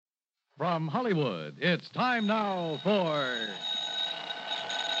From Hollywood, it's time now for...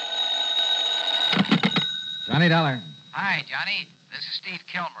 Johnny Dollar. Hi, Johnny. This is Steve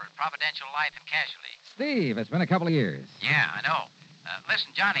Kilmer at Providential Life and Casualty. Steve, it's been a couple of years. Yeah, I know.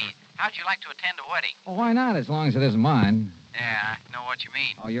 Listen, Johnny, how'd you like to attend a wedding? Well, why not, as long as it isn't mine? Yeah, I know what you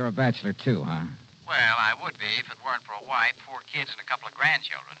mean. Oh, you're a bachelor, too, huh? Well, I would be if it weren't for a wife, 4 kids, and a couple of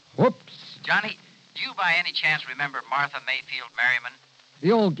grandchildren. Whoops. Johnny, do you by any chance remember Martha Mayfield Merriman?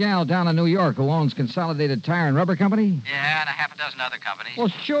 The old gal down in New York who owns Consolidated Tire and Rubber Company? Yeah, and a half a dozen other companies. Well,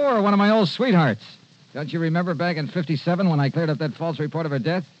 sure, one of my old sweethearts. Don't you remember back in '57 when I cleared up that false report of her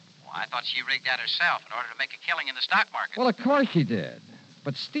death? Well, I thought she rigged that herself in order to make a killing in the stock market. Well, of course she did.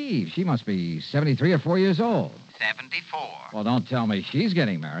 But Steve, she must be 73 or 4 years old. 74. Well, don't tell me she's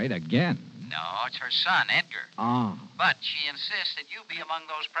getting married again. No, it's her son, Edgar. Oh. But she insists that you be among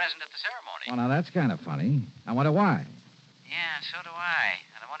those present at the ceremony. Well, now, that's kind of funny. I wonder why. Yeah, so do I.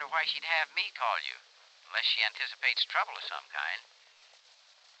 And I wonder why she'd have me call you. Unless she anticipates trouble of some kind.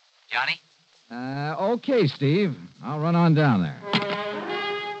 Johnny? Okay, Steve. I'll run on down there.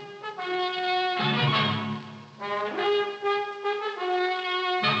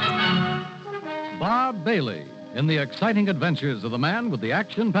 Bob Bailey in the exciting adventures of the man with the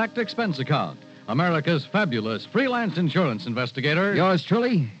action-packed expense account. America's fabulous freelance insurance investigator. Yours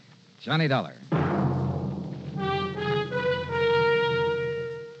truly, Johnny Dollar.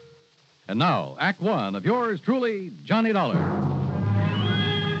 And now, Act One of yours truly, Johnny Dollar.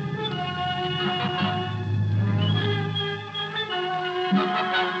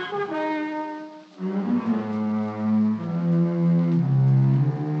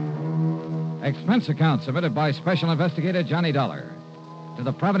 Expense account submitted by Special Investigator Johnny Dollar to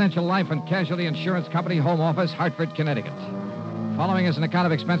the Providential Life and Casualty Insurance Company, Home Office, Hartford, Connecticut. Following is an account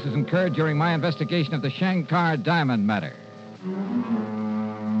of expenses incurred during my investigation of the Shankar diamond matter.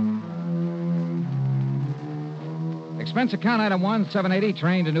 Expense account item 1, 780,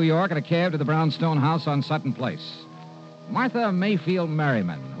 train to New York and a cab to the Brownstone house on Sutton Place. Martha Mayfield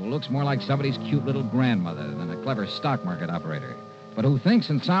Merriman, who looks more like somebody's cute little grandmother than a clever stock market operator, but who thinks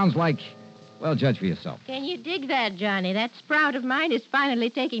and sounds like... Well, judge for yourself. Can you dig that, Johnny? That sprout of mine is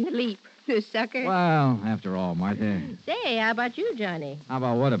finally taking the leap. You sucker. Well, after all, Martha. Say, how about you, Johnny? How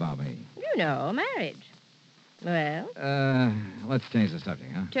about what about me? You know, marriage. Well? Let's change the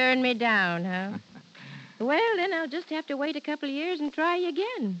subject, huh? Turn me down, huh? Well, then I'll just have to wait a couple of years and try you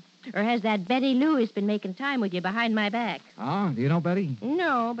again. Or has that Betty Lewis been making time with you behind my back? Oh, do you know Betty?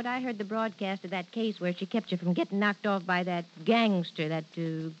 No, but I heard the broadcast of that case where she kept you from getting knocked off by that gangster, that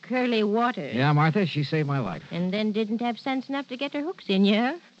Curly Waters. Yeah, Martha, she saved my life. And then didn't have sense enough to get her hooks in you,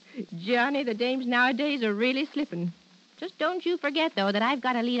 huh? Johnny, the dames nowadays are really slipping. Just don't you forget, though, that I've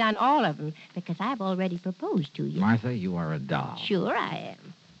got a lead on all of them, because I've already proposed to you. Martha, you are a doll. Sure I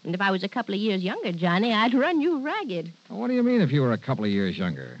am. And if I was a couple of years younger, Johnny, I'd run you ragged. Well, what do you mean if you were a couple of years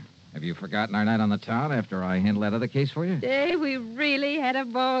younger? Have you forgotten our night on the town after I handled that other case for you? Hey, we really had a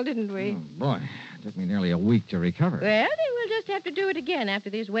ball, didn't we? Oh, boy. It took me nearly a week to recover. Well, then we'll just have to do it again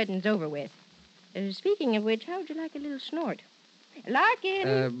after this wedding's over with. Speaking of which, how would you like a little snort?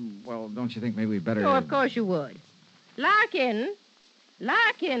 Larkin! Well, don't you think maybe we'd better... Oh, of course you would. Larkin!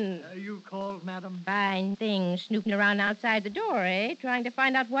 Larkin! You called, madam? Fine thing, snooping around outside the door, eh? Trying to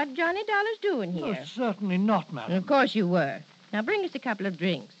find out what Johnny Dollar's doing here. Oh, certainly not, madam. Of course you were. Now bring us a couple of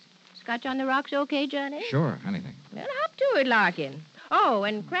drinks. Scotch on the rocks okay, Johnny? Sure, anything. Well, hop to it, Larkin. Oh,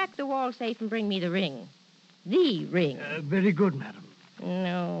 and crack the wall safe and bring me the ring. The ring. Very good, madam.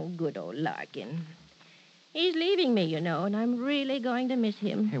 No, good old Larkin. He's leaving me, you know, and I'm really going to miss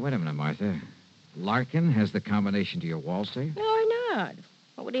him. Hey, wait a minute, Martha. Larkin has the combination to your wall safe? No, why not?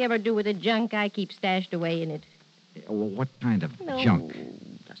 What would he ever do with the junk I keep stashed away in it? Well, what kind of junk?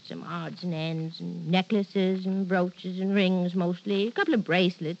 Just some odds and ends and necklaces and brooches and rings, mostly. A couple of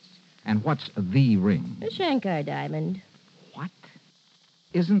bracelets. And what's the ring? A Shankar diamond. What?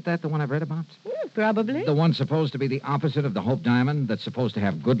 Isn't that the one I've read about? Probably. The one supposed to be the opposite of the Hope Diamond that's supposed to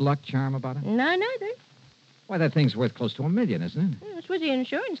have good luck charm about it? No, neither. Why, that thing's worth close to $1 million, isn't it? That's what the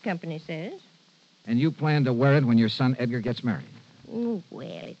insurance company says. And you plan to wear it when your son Edgar gets married? Well,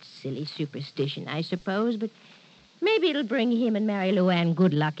 it's silly superstition, I suppose, but maybe it'll bring him and Mary Luann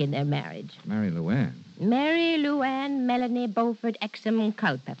good luck in their marriage. Mary Luann? Mary Luann Melanie Beaufort Exum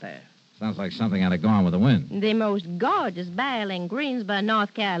Culpepper. Sounds like something out of Gone with the Wind. The most gorgeous belle in Greensboro,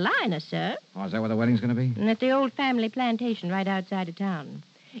 North Carolina, sir. Oh, is that where the wedding's going to be? And at the old family plantation right outside of town.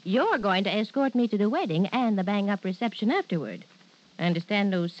 You're going to escort me to the wedding and the bang-up reception afterward. I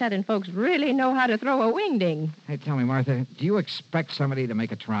understand those Southern folks really know how to throw a wingding. Hey, tell me, Martha, do you expect somebody to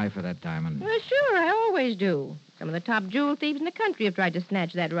make a try for that diamond? Well, sure, I always do. Some of the top jewel thieves in the country have tried to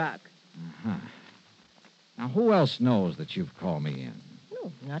snatch that rock. Uh-huh. Now, who else knows that you've called me in?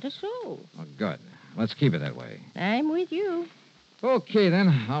 No, not a soul. Oh, good. Let's keep it that way. I'm with you. Okay, then.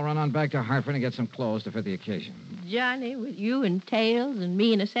 I'll run on back to Hartford and get some clothes to fit the occasion. Johnny, with you and tails and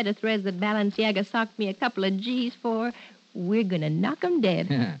me and a set of threads that Balenciaga socked me a couple of G's for, we're going to knock 'em dead.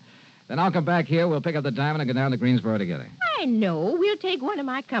 Then I'll come back here. We'll pick up the diamond and go down to Greensboro together. I know. We'll take one of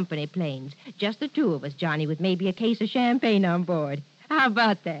my company planes. Just the two of us, Johnny, with maybe a case of champagne on board. How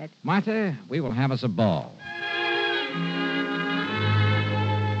about that? Martha, we will have us a ball.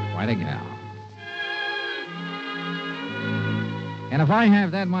 Quite a gal. And if I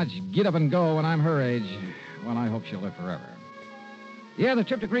have that much get up and go when I'm her age, well, I hope she'll live forever. Yeah, the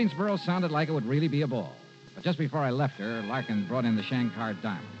trip to Greensboro sounded like it would really be a ball. But just before I left her, Larkin brought in the Shankar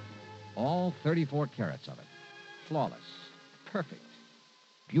diamond. All 34 carats of it. Flawless. Perfect.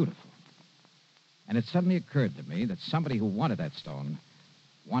 Beautiful. And it suddenly occurred to me that somebody who wanted that stone,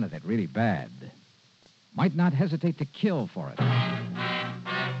 wanted it really bad, might not hesitate to kill for it.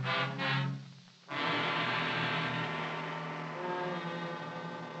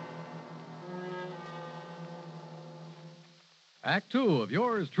 Act two of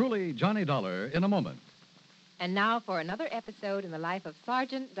yours truly, Johnny Dollar, in a moment. And now for another episode in the life of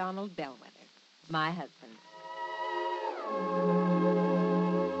Sergeant Donald Bellwether, my husband.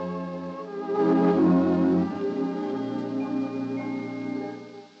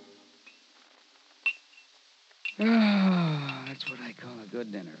 Oh, that's what I call a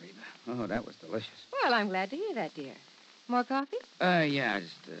good dinner, Reba. Oh, that was delicious. Well, I'm glad to hear that, dear. More coffee? Yeah,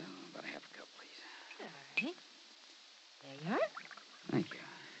 just about a half a cup, please. All right. There you are. Thank you.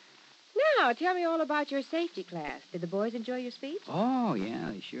 Now, tell me all about your safety class. Did the boys enjoy your speech? Oh,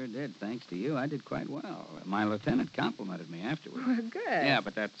 yeah, they sure did. Thanks to you, I did quite well. My lieutenant complimented me afterward. Well, good. Yeah,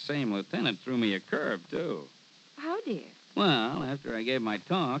 but that same lieutenant threw me a curve, too. How, dear? Well, after I gave my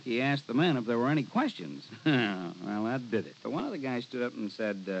talk, he asked the men if there were any questions. Well, that did it. But one of the guys stood up and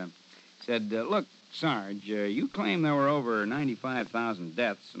said, look, Sarge, you claim there were over 95,000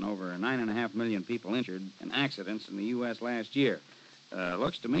 deaths and over 9.5 million people injured in accidents in the U.S. last year.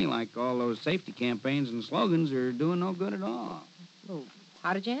 Looks to me like all those safety campaigns and slogans are doing no good at all. Well,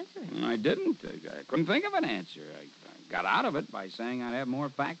 how did you answer it? I didn't. I couldn't think of an answer. I got out of it by saying I'd have more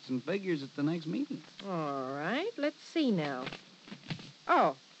facts and figures at the next meeting. All right, let's see now.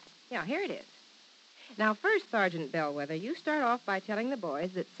 Oh, yeah, here it is. Now, first, Sergeant Bellwether, you start off by telling the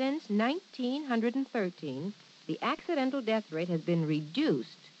boys that since 1913, the accidental death rate has been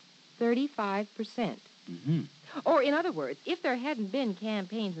reduced 35%. Mm-hmm. Or, in other words, if there hadn't been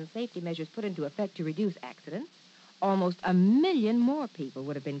campaigns and safety measures put into effect to reduce accidents, almost 1 million more people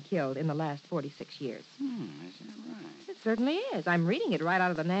would have been killed in the last 46 years. Is that right? It certainly is. I'm reading it right out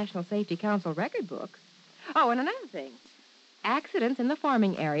of the National Safety Council record book. Oh, and another thing. Accidents in the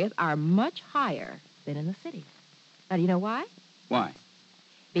farming areas are much higher than in the cities. Now, do you know why? Why?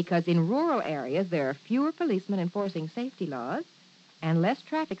 Because in rural areas, there are fewer policemen enforcing safety laws and less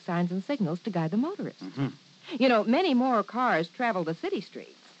traffic signs and signals to guide the motorists. Mm-hmm. You know, many more cars travel the city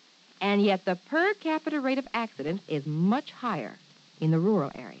streets, and yet the per capita rate of accidents is much higher in the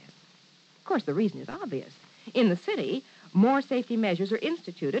rural areas. Of course, the reason is obvious. In the city, more safety measures are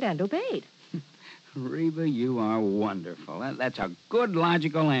instituted and obeyed. Reba, you are wonderful. That's a good,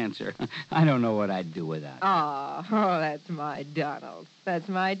 logical answer. I don't know what I'd do without you. Oh, that's my Donald. That's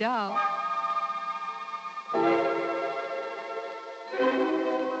my doll.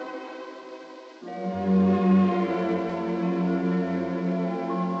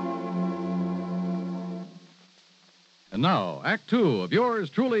 And now, Act two of yours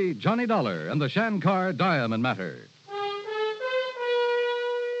truly, Johnny Dollar and the Shankar Diamond Matter.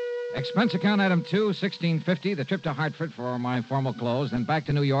 Expense account item 2, $16.50, the trip to Hartford for my formal clothes, then back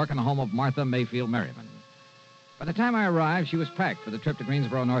to New York and the home of Martha Mayfield Merriman. By the time I arrived, she was packed for the trip to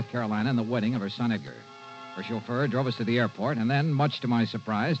Greensboro, North Carolina, and the wedding of her son Edgar. Her chauffeur drove us to the airport and then, much to my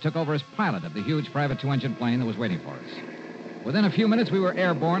surprise, took over as pilot of the huge private two-engine plane that was waiting for us. Within a few minutes, we were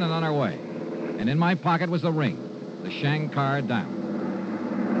airborne and on our way. And in my pocket was the ring, the Shankar diamond.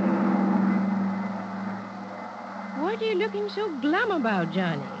 What are you looking so glum about,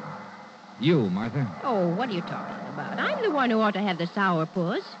 Johnny? You, Martha. Oh, what are you talking about? I'm the one who ought to have the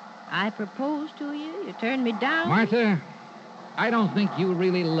sourpuss. I proposed to you. You turned me down. Martha, I don't think you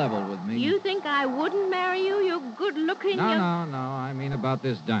really level with me. You think I wouldn't marry you, you good-looking... No, I mean about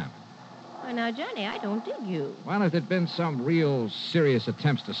this diamond. Well, now, Johnny, I don't dig you. Well, if there'd been some real serious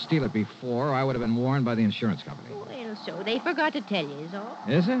attempts to steal it before, I would have been warned by the insurance company. Well, so they forgot to tell you, is all.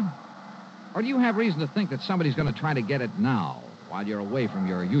 Is it? Or do you have reason to think that somebody's going to try to get it now, while you're away from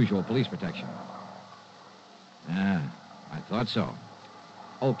your usual police protection? Yeah, I thought so.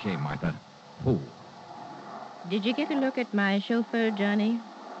 Okay, Martha. Who? Did you get a look at my chauffeur, Johnny?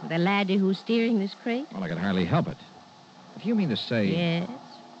 The laddie who's steering this crate? Well, I could hardly help it. If you mean to say... Yes.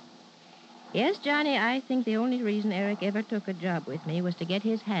 Yes, Johnny, I think the only reason Eric ever took a job with me was to get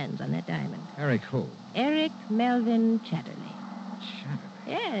his hands on that diamond. Eric who? Eric Melvin Chatterley. Chatterley.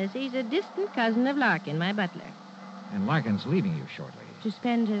 Yes, he's a distant cousin of Larkin, my butler, And Larkin's leaving you shortly. to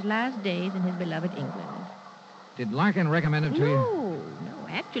spend his last days in his beloved England. Did Larkin recommend him to you? No.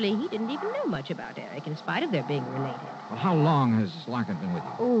 Actually, he didn't even know much about Eric, in spite of their being related. Well, how long has Larkin been with you?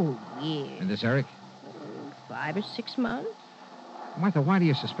 Oh, years. And this Eric? 5 or 6 months. Martha, why do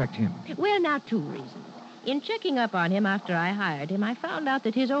you suspect him? Well, now, 2 reasons. In checking up on him after I hired him, I found out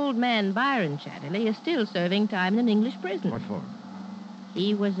that his old man, Byron Chatterley, is still serving time in an English prison. What for?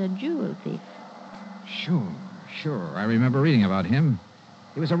 He was a jewel thief. Sure. I remember reading about him.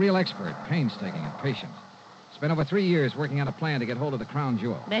 He was a real expert, painstaking and patient. Spent over 3 years working on a plan to get hold of the crown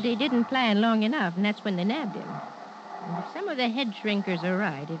jewels. But he didn't plan long enough, and that's when they nabbed him. And if some of the head shrinkers are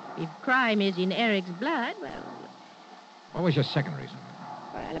right, if crime is in Eric's blood, well... What was your second reason?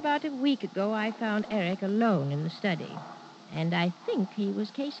 Well, about a week ago, I found Eric alone in the study. And I think he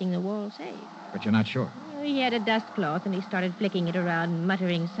was casing the wall safe. But you're not sure. He had a dust cloth, and he started flicking it around,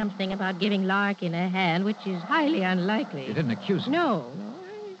 muttering something about giving Larkin a hand, which is highly unlikely. You didn't accuse him? No.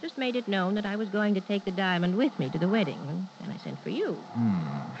 I just made it known that I was going to take the diamond with me to the wedding, and I sent for you.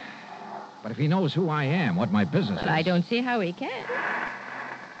 But if he knows who I am, what my business is... Well, I don't see how he can.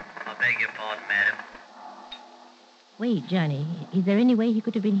 I beg your pardon, madam. Wait, Johnny. Is there any way he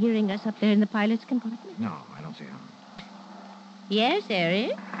could have been hearing us up there in the pilot's compartment? No, I don't see how. Yes,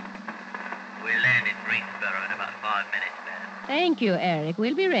 Eric? We'll land in Greensboro in about 5 minutes, madam. Thank you, Eric.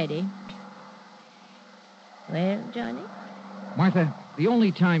 We'll be ready. Well, Johnny? Martha, the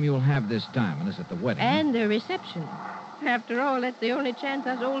only time you'll have this diamond is at the wedding. And the reception. After all, that's the only chance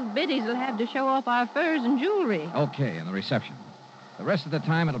us old biddies will have to show off our furs and jewelry. Okay, and the reception. The rest of the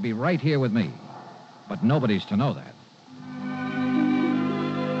time, it'll be right here with me. But nobody's to know that.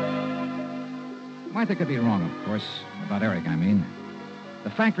 Martha could be wrong, of course. About Eric, I mean. The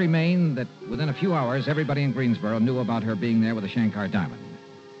fact remained that within a few hours, everybody in Greensboro knew about her being there with the Shankar diamond.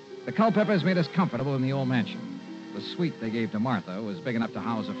 The Culpeppers made us comfortable in the old mansion. The suite they gave to Martha was big enough to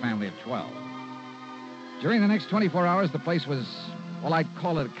house a family of 12. During the next 24 hours, the place was, well, I'd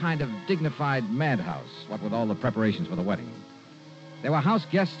call it a kind of dignified madhouse, what with all the preparations for the wedding. There were house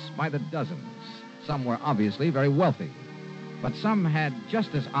guests by the dozens. Some were obviously very wealthy, but some had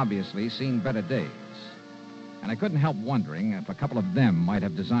just as obviously seen better days. And I couldn't help wondering if a couple of them might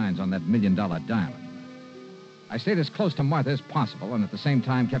have designs on that $1 million diamond. I stayed as close to Martha as possible and at the same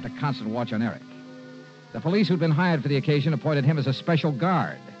time kept a constant watch on Eric. The police who'd been hired for the occasion appointed him as a special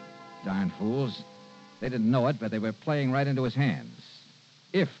guard. Darn fools. They didn't know it, but they were playing right into his hands.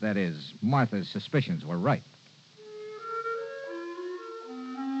 If, that is, Martha's suspicions were right.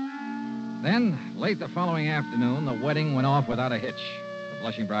 Then, late the following afternoon, the wedding went off without a hitch. The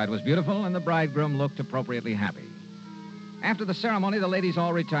blushing bride was beautiful, and the bridegroom looked appropriately happy. After the ceremony, the ladies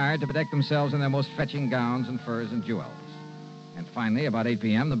all retired to bedeck themselves in their most fetching gowns and furs and jewels. And finally, about 8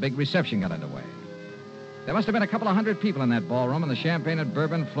 p.m., the big reception got underway. There must have been a couple of hundred people in that ballroom, and the champagne and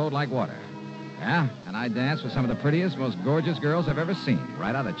bourbon flowed like water. Yeah, and I danced with some of the prettiest, most gorgeous girls I've ever seen,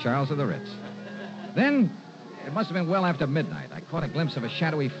 right out of Charles of the Ritz. Then, it must have been well after midnight, I caught a glimpse of a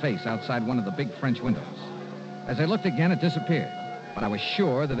shadowy face outside one of the big French windows. As I looked again, it disappeared, but I was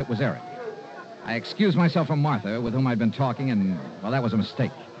sure that it was Eric. I excused myself from Martha, with whom I'd been talking, and, well, that was a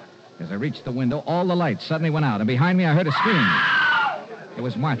mistake. As I reached the window, all the lights suddenly went out, and behind me I heard a scream. It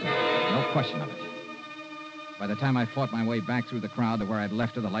was Martha, no question of it. By the time I fought my way back through the crowd to where I'd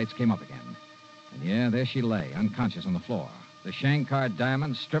left her, the lights came up again. And yeah, there she lay, unconscious on the floor. The Shankar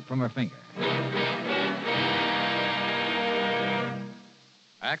diamond stripped from her finger.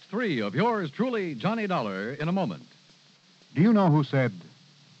 Act 3 of yours truly, Johnny Dollar, in a moment. Do you know who said,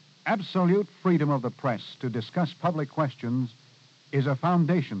 absolute freedom of the press to discuss public questions is a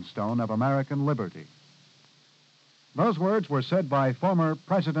foundation stone of American liberty? Those words were said by former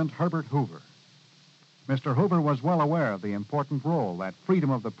President Herbert Hoover. Mr. Hoover was well aware of the important role that freedom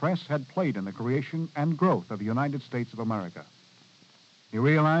of the press had played in the creation and growth of the United States of America. He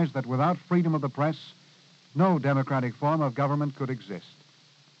realized that without freedom of the press, no democratic form of government could exist.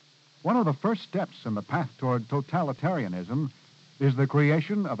 One of the first steps in the path toward totalitarianism is the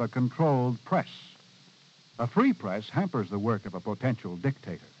creation of a controlled press. A free press hampers the work of a potential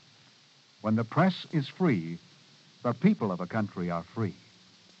dictator. When the press is free, the people of a country are free.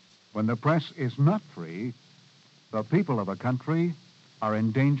 When the press is not free, the people of a country are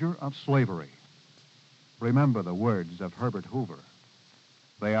in danger of slavery. Remember the words of Herbert Hoover.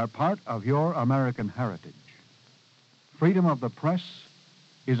 They are part of your American heritage. Freedom of the press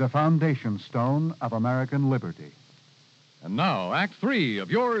is a foundation stone of American liberty. And now, Act 3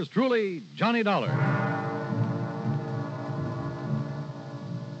 of yours truly, Johnny Dollar.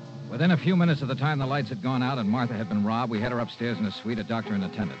 Within a few minutes of the time the lights had gone out and Martha had been robbed, we had her upstairs in a suite, a doctor in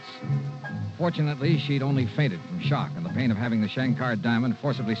attendance. Fortunately, she'd only fainted from shock and the pain of having the Shankar diamond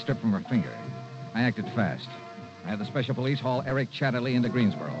forcibly stripped from her finger. I acted fast. I had the special police haul Eric Chatterley into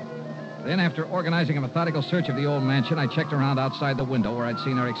Greensboro. Then, after organizing a methodical search of the old mansion, I checked around outside the window where I'd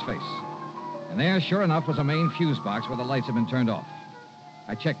seen Eric's face. And there, sure enough, was a main fuse box where the lights had been turned off.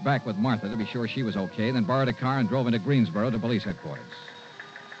 I checked back with Martha to be sure she was okay, then borrowed a car and drove into Greensboro to police headquarters.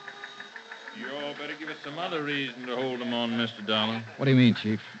 You all better give us some other reason to hold them on, Mr. Dollar. What do you mean,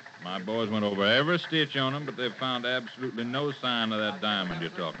 Chief? My boys went over every stitch on him, but they've found absolutely no sign of that diamond you're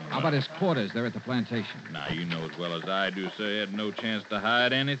talking about. How about his quarters there at the plantation? Now, you know as well as I do, sir, he had no chance to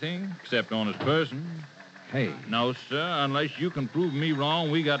hide anything, except on his person. Hey. No, sir, unless you can prove me wrong,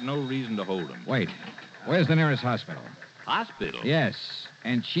 we got no reason to hold him. Wait. Where's the nearest hospital? Hospital? Yes.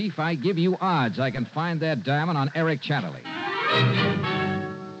 And, Chief, I give you odds I can find that diamond on Eric Chatterley.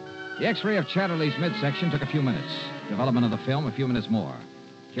 The X-ray of Chatterley's midsection took a few minutes. Development of the film, a few minutes more.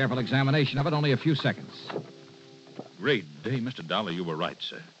 Careful examination of it, only a few seconds. Great day, Mr. Dollar. You were right,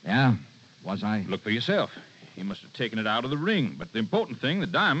 sir. Yeah? Was I? Look for yourself. He must have taken it out of the ring. But the important thing, the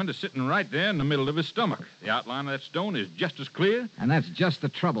diamond is sitting right there in the middle of his stomach. The outline of that stone is just as clear. And that's just the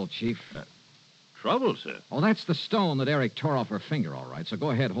trouble, Chief. Trouble, sir? Oh, that's the stone that Eric tore off her finger, all right. So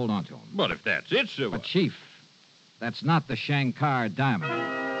go ahead, hold on to him. But if that's it, sir... But, Chief, that's not the Shankar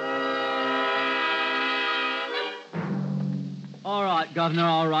diamond. All right, Governor,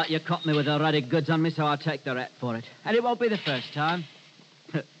 all right. You caught me with the ruddy goods on me, so I'll take the rap for it. And it won't be the first time.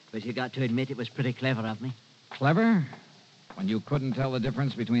 But you got to admit it was pretty clever of me. Clever? When you couldn't tell the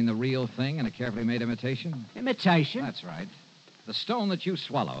difference between the real thing and a carefully made imitation? Imitation? That's right. The stone that you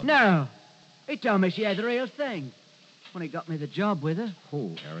swallowed. No. He told me she had the real thing. When he got me the job with her.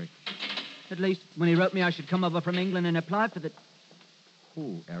 Who, Eric? At least when he wrote me I should come over from England and apply for the...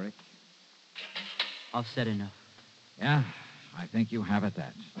 Who, Eric? I've said enough. Yeah, I think you have at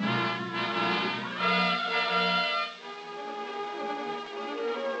that.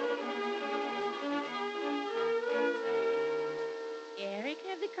 Eric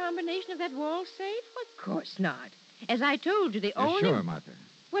have the combination of that wall safe? Of course not. As I told you, the You're only... sure, Martha?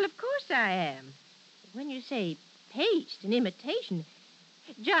 Well, of course I am. When you say paste and imitation...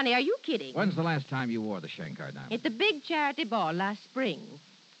 Johnny, are you kidding? When's the last time you wore the Shankar diamond? At the big charity ball last spring.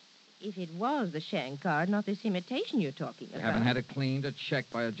 If it was the Shankar, not this imitation you're talking You about. haven't had it cleaned or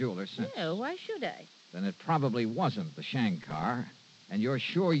checked by a jeweler since. No, why should I? Then it probably wasn't the Shankar, and you're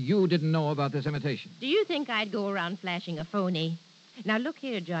sure you didn't know about this imitation. Do you think I'd go around flashing a phony? Now, look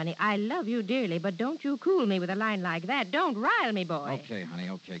here, Johnny. I love you dearly, but don't you cool me with a line like that. Don't rile me, boy. Okay, honey,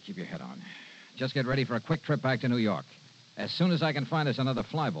 okay. Keep your head on. Just get ready for a quick trip back to New York. As soon as I can find us another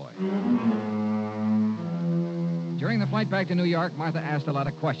flyboy. During the flight back to New York, Martha asked a lot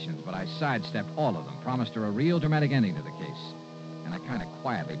of questions, but I sidestepped all of them, promised her a real dramatic ending to the case. And I kind of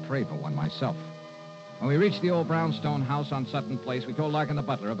quietly prayed for one myself. When we reached the old brownstone house on Sutton Place, we told Larkin the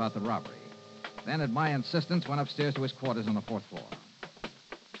butler about the robbery. Then, at my insistence, went upstairs to his quarters on the 4th floor.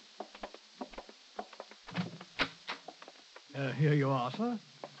 Here you are, sir.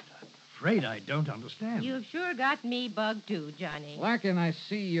 I'm afraid I don't understand. You've sure got me bugged, too, Johnny. Larkin, I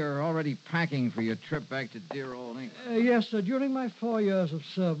see you're already packing for your trip back to dear old England. Yes, sir. During my 4 years of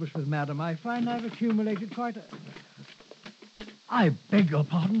service with Madam, I find I've accumulated quite a... I beg your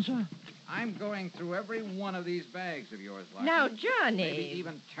pardon, sir? I'm going through every one of these bags of yours, Larkin. Now, Johnny. Maybe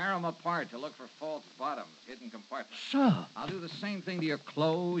even tear them apart to look for false bottoms, hidden compartments. Sir. I'll do the same thing to your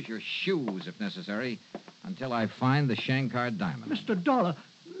clothes, your shoes, if necessary, until I find the Shankar diamond. Mr. Dollar,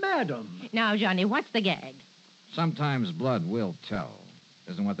 Madam. Now, Johnny, what's the gag? Sometimes blood will tell.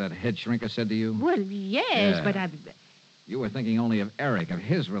 Isn't what that head shrinker said to you? Well, yes, Yeah. but I... You were thinking only of Eric, of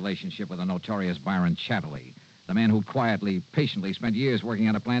his relationship with the notorious Byron Chatterley, the man who quietly, patiently spent years working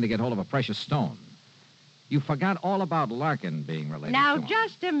on a plan to get hold of a precious stone. You forgot all about Larkin being related Now, to him.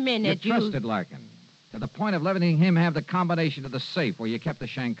 just a minute, You trusted Larkin, to the point of letting him have the combination to the safe where you kept the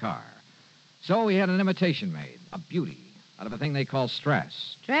Shankar. So he had an imitation made, a beauty, out of a thing they call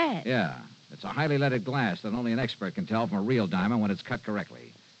strass. Strass? Yeah. It's a highly leaded glass that only an expert can tell from a real diamond when it's cut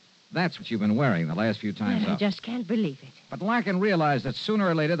correctly. That's what you've been wearing the last few times Well, I up. just can't believe it. But Larkin realized that sooner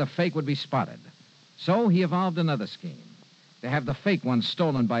or later the fake would be spotted. So he evolved another scheme. To have the fake one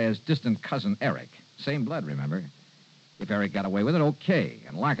stolen by his distant cousin, Eric. Same blood, remember? If Eric got away with it, okay,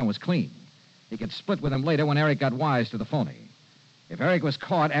 and Larkin was clean. He could split with him later when Eric got wise to the phony. If Eric was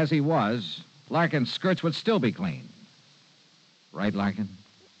caught as he was, Larkin's skirts would still be clean. Right, Larkin?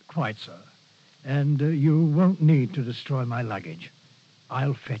 Quite, sir. And you won't need to destroy my luggage.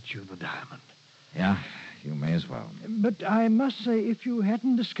 I'll fetch you the diamond. Yeah, you may as well. But I must say, if you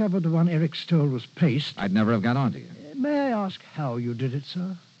hadn't discovered the one Eric stole was paste... I'd never have got on to you. May I ask how you did it,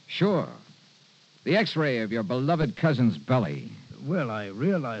 sir? Sure. The X-ray of your beloved cousin's belly. Well, I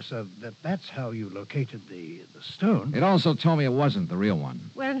realize, sir, that that's how you located the stone. It also told me it wasn't the real one.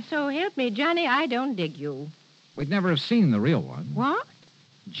 Well, so help me, Johnny, I don't dig you. We'd never have seen the real one. What?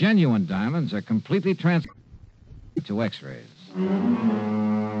 Genuine diamonds are completely transparent to X-rays.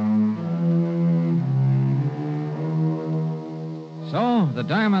 So, the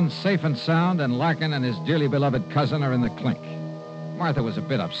diamond's safe and sound, and Larkin and his dearly beloved cousin are in the clink. Martha was a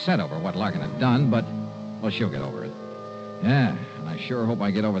bit upset over what Larkin had done, but, well, she'll get over it. Yeah, and I sure hope I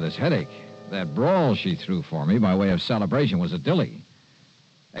get over this headache. That brawl she threw for me by way of celebration was a dilly.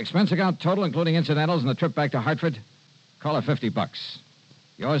 Expense account total, including incidentals and the trip back to Hartford, call it $50.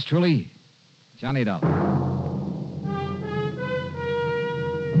 Yours truly, Johnny Dollar.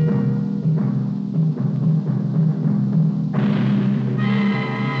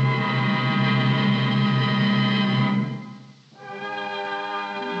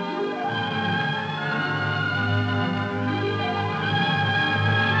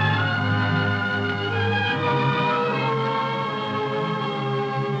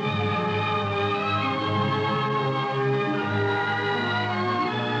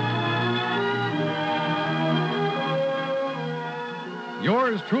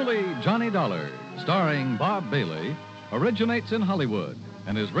 Yours truly, Johnny Dollar, starring Bob Bailey, originates in Hollywood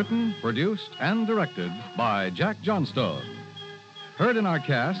and is written, produced, and directed by Jack Johnstone. Heard in our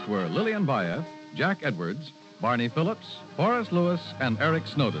cast were Lillian Bayeth, Jack Edwards, Barney Phillips, Forrest Lewis, and Eric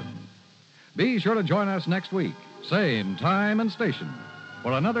Snowden. Be sure to join us next week, same time and station,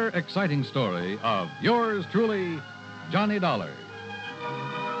 for another exciting story of yours truly, Johnny Dollar.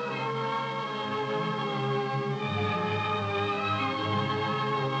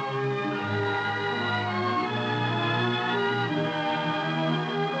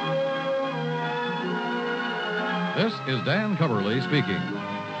 This is Dan Coverly speaking.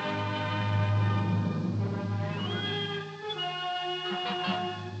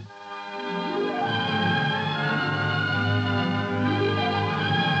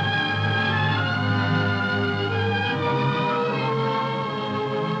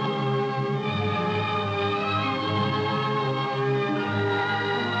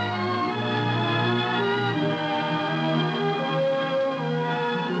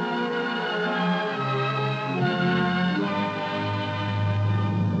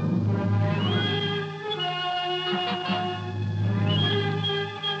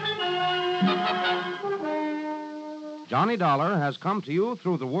 Johnny Dollar has come to you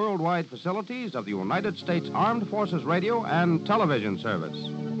through the worldwide facilities of the United States Armed Forces Radio and Television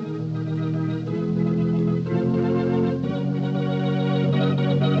Service.